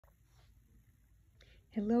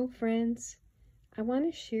Hello friends, I want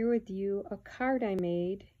to share with you a card I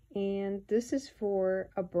made, and this is for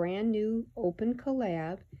a brand new open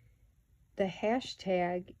collab. The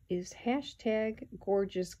hashtag is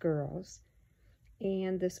 #GorgeousGirls,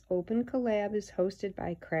 and this open collab is hosted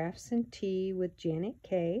by Crafts and Tea with Janet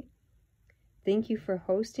K. Thank you for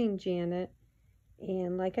hosting, Janet.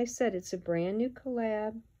 And like I said, it's a brand new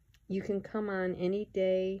collab. You can come on any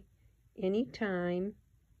day, anytime,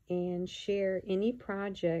 and share any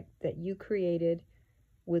project that you created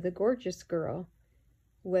with a gorgeous girl,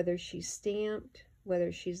 whether she's stamped,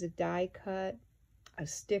 whether she's a die cut, a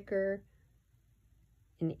sticker,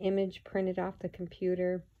 an image printed off the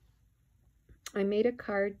computer. I made a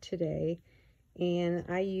card today, and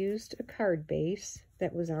I used a card base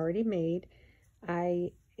that was already made.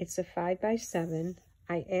 It's a 5x7.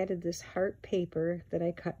 I added this heart paper that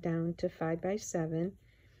I cut down to 5x7.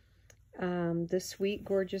 The Sweet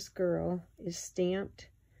Gorgeous Girl is stamped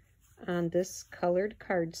on this colored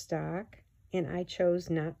cardstock, and I chose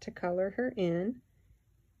not to color her in.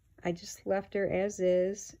 I just left her as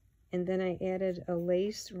is, and then I added a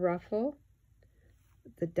lace ruffle,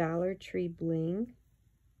 the Dollar Tree bling,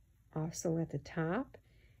 also at the top,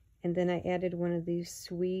 and then I added one of these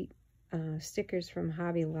sweet stickers from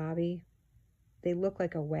Hobby Lobby. They look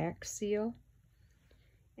like a wax seal.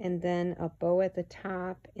 And then a bow at the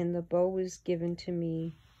top, and the bow was given to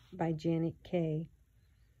me by Janet K.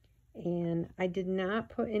 And I did not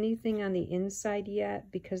put anything on the inside yet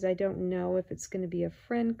because I don't know if it's going to be a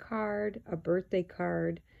friend card, a birthday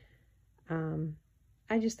card.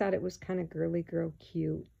 I just thought it was kind of girly girl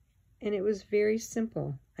cute, and it was very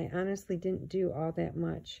simple. I honestly didn't do all that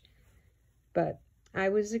much, but I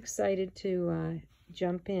was excited to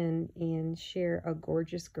jump in and share a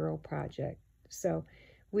gorgeous girl project. So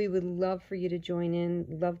we would love for you to join in,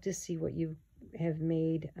 love to see what you have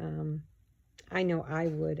made. I know I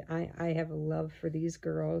would. I have a love for these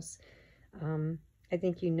girls. I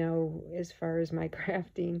think you know, as far as my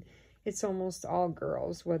crafting, it's almost all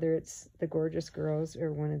girls, whether it's the Gorgeous Girls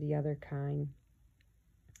or one of the other kind.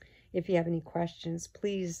 If you have any questions,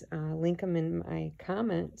 please link them in my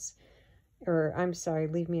comments, or I'm sorry,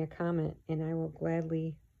 leave me a comment, and I will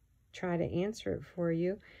gladly try to answer it for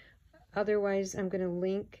you. Otherwise, I'm going to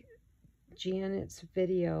link Janet's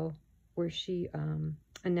video where she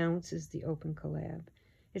announces the open collab.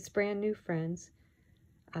 It's brand new, friends.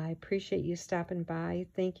 I appreciate you stopping by.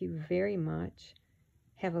 Thank you very much.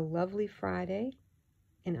 Have a lovely Friday,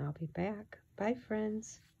 and I'll be back. Bye,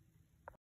 friends.